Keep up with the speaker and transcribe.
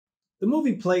The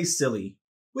movie plays silly,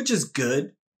 which is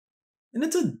good, and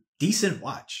it's a decent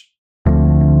watch.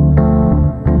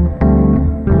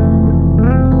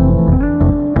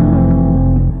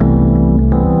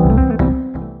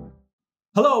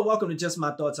 Hello, welcome to Just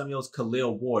My Thoughts. I'm your host,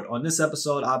 Khaleel Ward. On this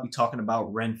episode, I'll be talking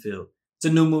about Renfield. It's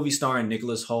a new movie starring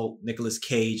Nicholas Hoult, Nicolas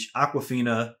Cage,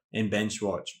 Awkwafina, and Ben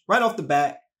Schwartz. Right off the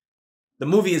bat, the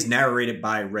movie is narrated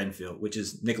by Renfield, which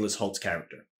is Nicholas Hoult's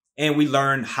character. And we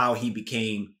learn how he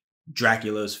became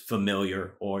Dracula's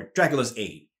familiar, or Dracula's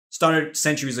aide. Started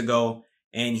centuries ago,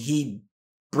 and he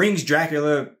brings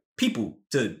Dracula people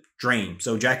to drain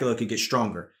so Dracula could get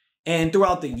stronger. And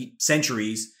throughout the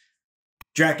centuries,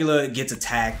 Dracula gets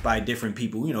attacked by different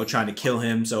people, trying to kill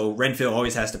him. So Renfield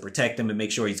always has to protect him and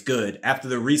make sure he's good. After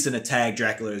the recent attack,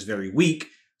 Dracula is very weak.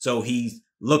 So he's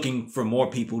looking for more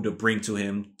people to bring to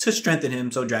him to strengthen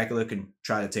him so Dracula can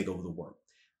try to take over the world.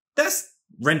 That's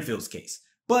Renfield's case.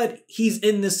 But he's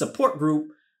in this support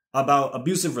group about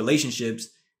abusive relationships,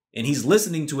 and he's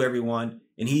listening to everyone,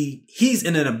 and he's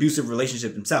in an abusive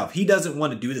relationship himself. He doesn't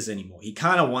want to do this anymore. He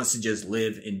kind of wants to just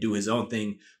live and do his own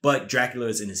thing, but Dracula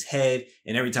is in his head,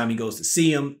 and every time he goes to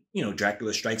see him,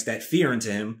 Dracula strikes that fear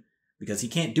into him because he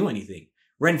can't do anything.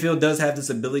 Renfield does have this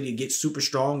ability to get super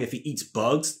strong if he eats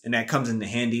bugs, and that comes into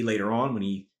handy later on when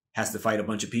he has to fight a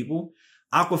bunch of people.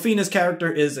 Awkwafina's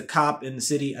character is a cop in the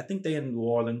city. I think they're in New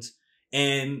Orleans.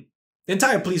 And the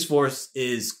entire police force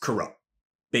is corrupt,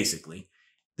 basically.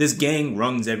 This gang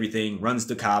runs everything, runs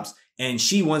the cops, and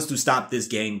she wants to stop this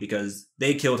gang because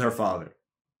they killed her father.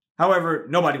 However,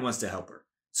 nobody wants to help her.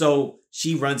 So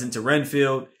she runs into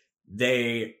Renfield.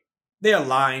 They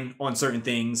align on certain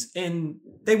things, and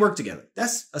they work together.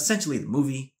 That's essentially the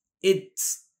movie.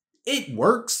 It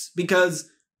works because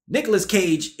Nicolas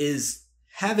Cage is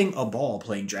having a ball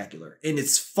playing Dracula, and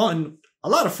it's fun, a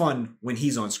lot of fun when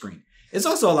he's on screen. It's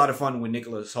also a lot of fun when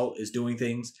Nicholas Hoult is doing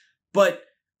things, but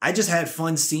I just had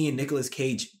fun seeing Nicolas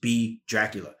Cage be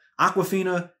Dracula.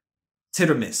 Awkwafina, hit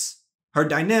or miss. Her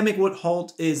dynamic with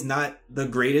Hoult is not the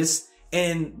greatest,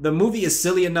 and the movie is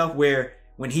silly enough where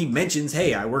when he mentions,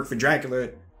 hey, I work for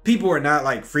Dracula, people are not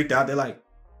like freaked out. They're like,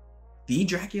 the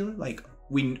Dracula? Like,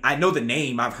 I know the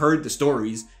name, I've heard the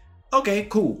stories. Okay,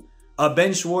 cool.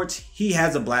 Ben Schwartz, he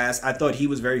has a blast. I thought he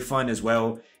was very fun as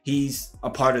well. He's a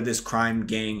part of this crime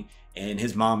gang, and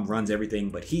his mom runs everything,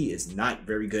 but he is not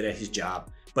very good at his job.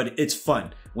 But it's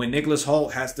fun. When Nicholas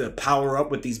Hoult has to power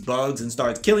up with these bugs and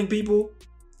starts killing people,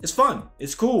 it's fun.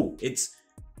 It's cool. It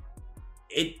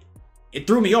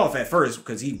threw me off at first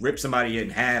because he ripped somebody in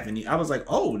half, and I was like,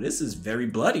 oh, this is very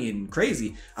bloody and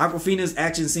crazy. Awkwafina's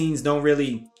action scenes don't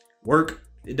really work.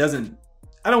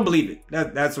 I don't believe it.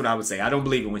 That's what I would say. I don't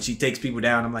believe it. When she takes people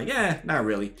down, I'm like, yeah, not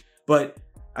really. But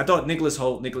I thought Nicholas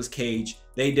Hoult, Nicolas Cage,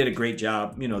 they did a great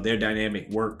job. Their dynamic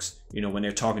works, when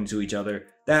they're talking to each other.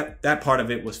 That part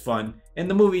of it was fun. And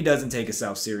the movie doesn't take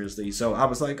itself seriously. So I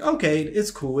was like, okay,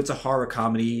 it's cool. It's a horror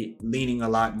comedy, leaning a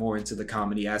lot more into the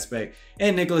comedy aspect.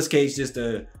 And Nicolas Cage just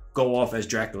to go off as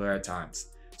Dracula at times.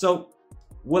 So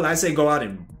will I say go out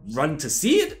and run to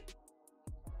see it?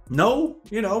 No,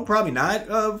 probably not.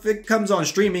 If it comes on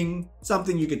streaming,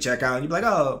 something you could check out and you'd be like,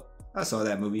 oh, I saw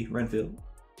that movie, Renfield.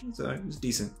 So it was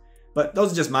decent. But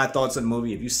those are just my thoughts on the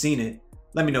movie. If you've seen it,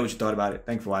 let me know what you thought about it.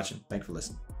 Thanks for watching. Thanks for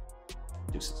listening.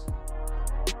 Deuces.